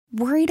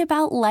Worried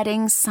about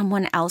letting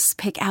someone else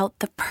pick out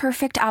the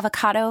perfect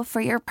avocado for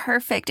your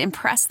perfect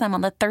impress them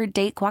on the third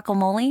date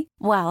guacamole?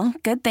 Well,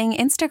 good thing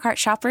Instacart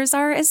shoppers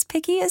are as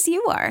picky as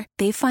you are.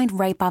 They find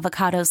ripe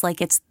avocados like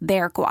it's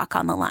their guac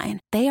on the line.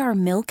 They are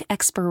milk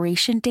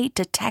expiration date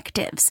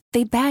detectives.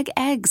 They bag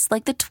eggs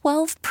like the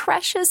 12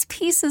 precious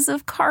pieces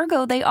of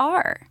cargo they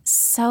are.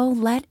 So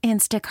let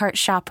Instacart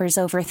shoppers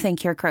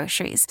overthink your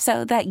groceries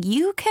so that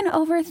you can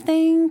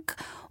overthink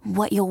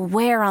what you'll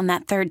wear on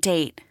that third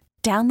date.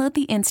 Download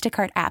the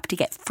Instacart app to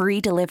get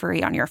free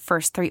delivery on your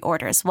first 3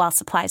 orders while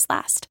supplies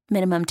last.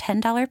 Minimum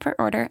 $10 per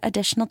order.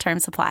 Additional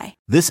terms apply.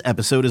 This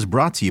episode is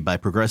brought to you by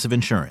Progressive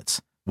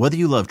Insurance. Whether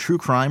you love true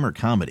crime or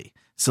comedy,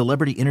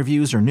 celebrity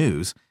interviews or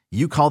news,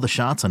 you call the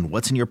shots on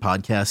what's in your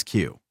podcast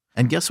queue.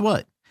 And guess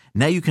what?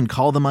 Now you can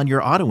call them on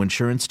your auto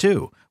insurance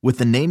too with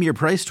the Name Your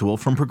Price tool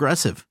from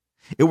Progressive.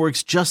 It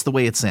works just the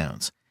way it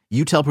sounds.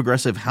 You tell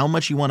Progressive how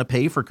much you want to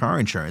pay for car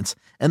insurance,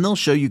 and they'll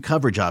show you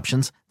coverage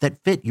options that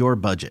fit your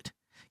budget.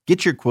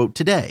 Get your quote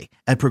today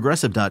at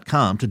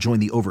Progressive.com to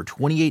join the over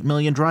 28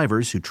 million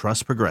drivers who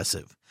trust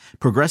Progressive.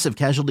 Progressive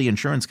Casualty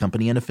Insurance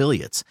Company and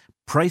Affiliates.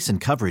 Price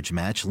and coverage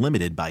match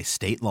limited by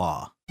state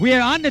law. We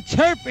are on the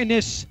turf in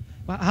this.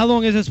 How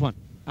long is this one?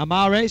 A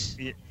mile race?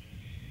 Yeah.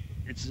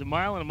 It's a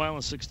mile and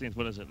 16th.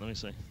 What is it? Let me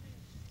see.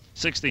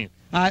 16th.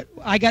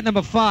 I got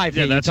number 5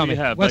 here. Yeah, that's what you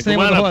have. What's the name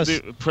of the horse?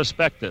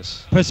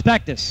 Prospectus.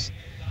 Prospectus.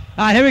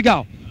 All right, here we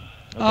go.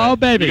 Okay. Oh,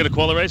 baby. You going to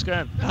call the race? Go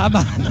ahead.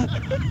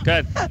 Go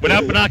ahead.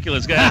 Without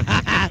binoculars, go ahead.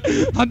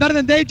 I'm better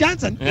than Dave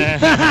Johnson. Go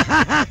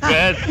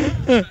ahead.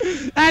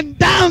 And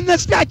down the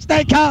stretch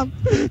they come.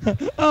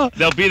 Oh.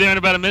 They'll be there in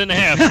about a minute and a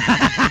half.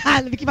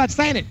 Let me keep on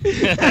saying it.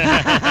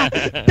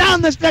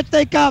 Down the stretch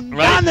they come.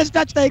 Right, down the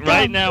stretch they come.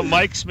 Right now,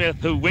 Mike Smith,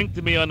 who winked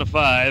at me on the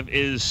 5,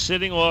 is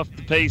sitting off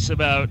the pace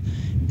about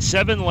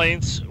 7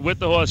 lengths with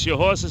the horse. Your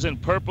horse is in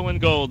purple and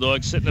gold,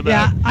 dog, sitting about.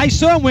 Yeah, I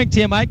saw him wink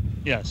to you, Mike.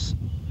 Yes.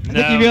 I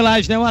think he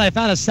realized, you know what, I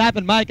found a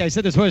sapping Mike. I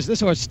said, this horse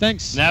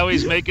stinks. Now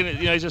he's making it,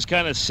 he's just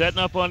kind of setting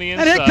up on the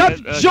inside. And here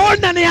comes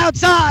Jordan on the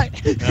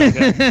outside.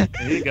 Okay.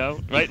 Here you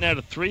go. Right now,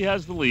 the 3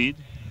 has the lead.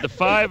 The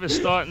 5 is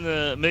starting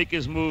to make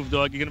his move,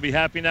 dog. You're going to be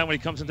happy now when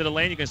he comes into the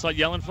lane. You can start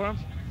yelling for him?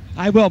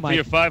 I will, Mike. For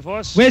your 5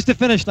 horse? Where's the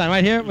finish line?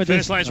 Right here? The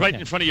finish line's right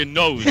in front of your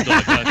nose, dog.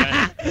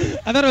 Okay?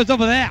 I thought it was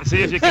over there.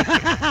 See if you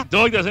can.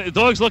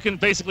 Dog's looking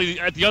basically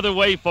at the other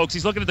way, folks.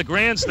 He's looking at the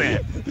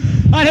grandstand.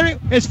 All right, Henry,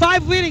 is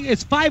 5 winning?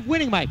 Is 5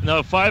 winning, Mike?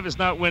 No, 5 is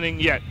not winning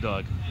yet,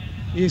 dog.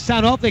 You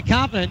sound awfully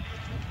confident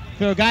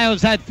for a guy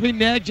who's had 3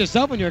 nags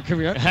yourself in your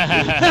career.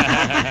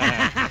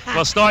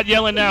 Well, start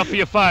yelling now for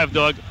your 5,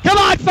 dog. Come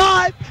on,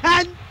 5,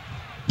 and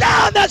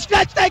down the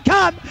stretch they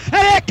come,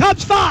 and here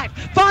comes 5.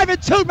 5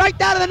 and 2 right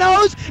down to the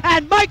nose,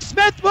 and Mike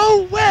Smith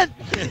will win.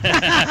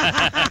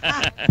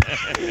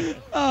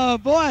 Oh,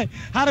 boy.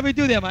 How did we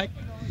do there, Mike?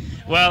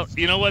 Well,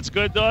 you know what's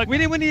good, dog? We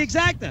didn't win the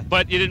exacta.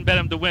 But you didn't bet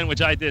him to win,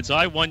 which I did, so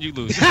I won, you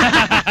lose. Did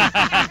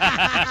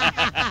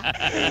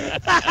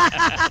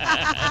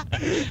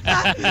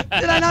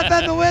I not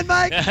bet him to win,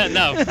 Mike?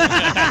 No.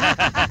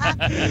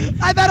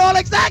 I bet all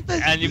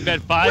exactas. And you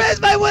bet 5. Where's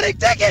my winning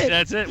ticket?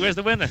 That's it. Where's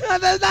the winner?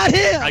 That's not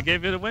here. I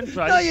gave you the win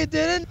prize. No, you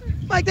didn't.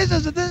 Mike, this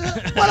is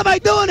what am I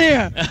doing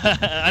here?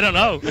 I don't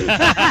know.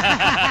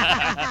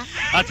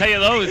 I'll tell you,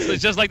 though,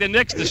 it's just like the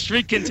Knicks. The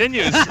streak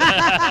continues.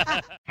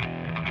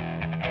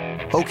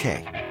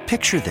 Okay,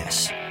 picture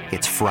this.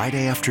 It's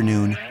Friday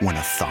afternoon when a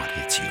thought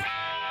hits you.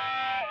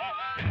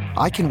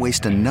 I can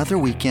waste another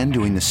weekend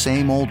doing the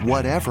same old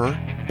whatever,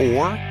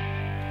 or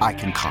I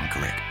can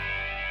conquer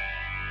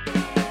it.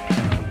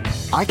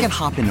 I can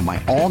hop into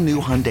my all-new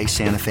Hyundai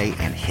Santa Fe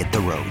and hit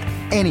the road.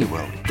 Any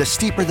road. The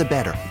steeper, the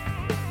better.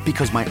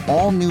 Because my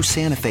all-new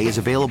Santa Fe is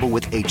available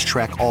with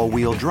H-Track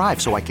all-wheel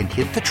drive, so I can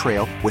hit the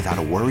trail without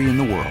a worry in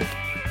the world.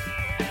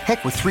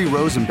 Heck, with 3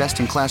 rows and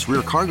best-in-class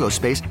rear cargo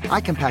space,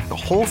 I can pack the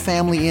whole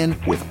family in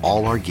with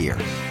all our gear.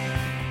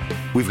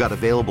 We've got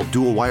available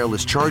dual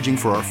wireless charging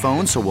for our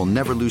phones, so we'll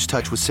never lose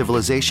touch with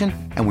civilization,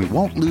 and we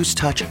won't lose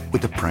touch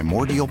with the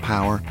primordial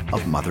power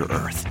of Mother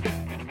Earth.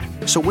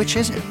 So which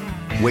is it?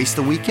 Waste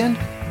the weekend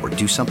or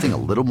do something a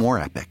little more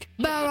epic?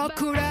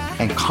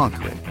 And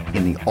conquer it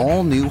in the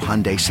all-new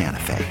Hyundai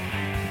Santa Fe.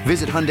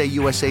 Visit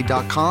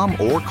HyundaiUSA.com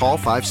or call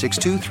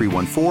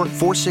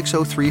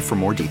 562-314-4603 for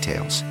more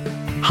details.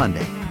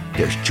 Hyundai,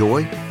 there's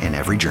joy in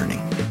every journey.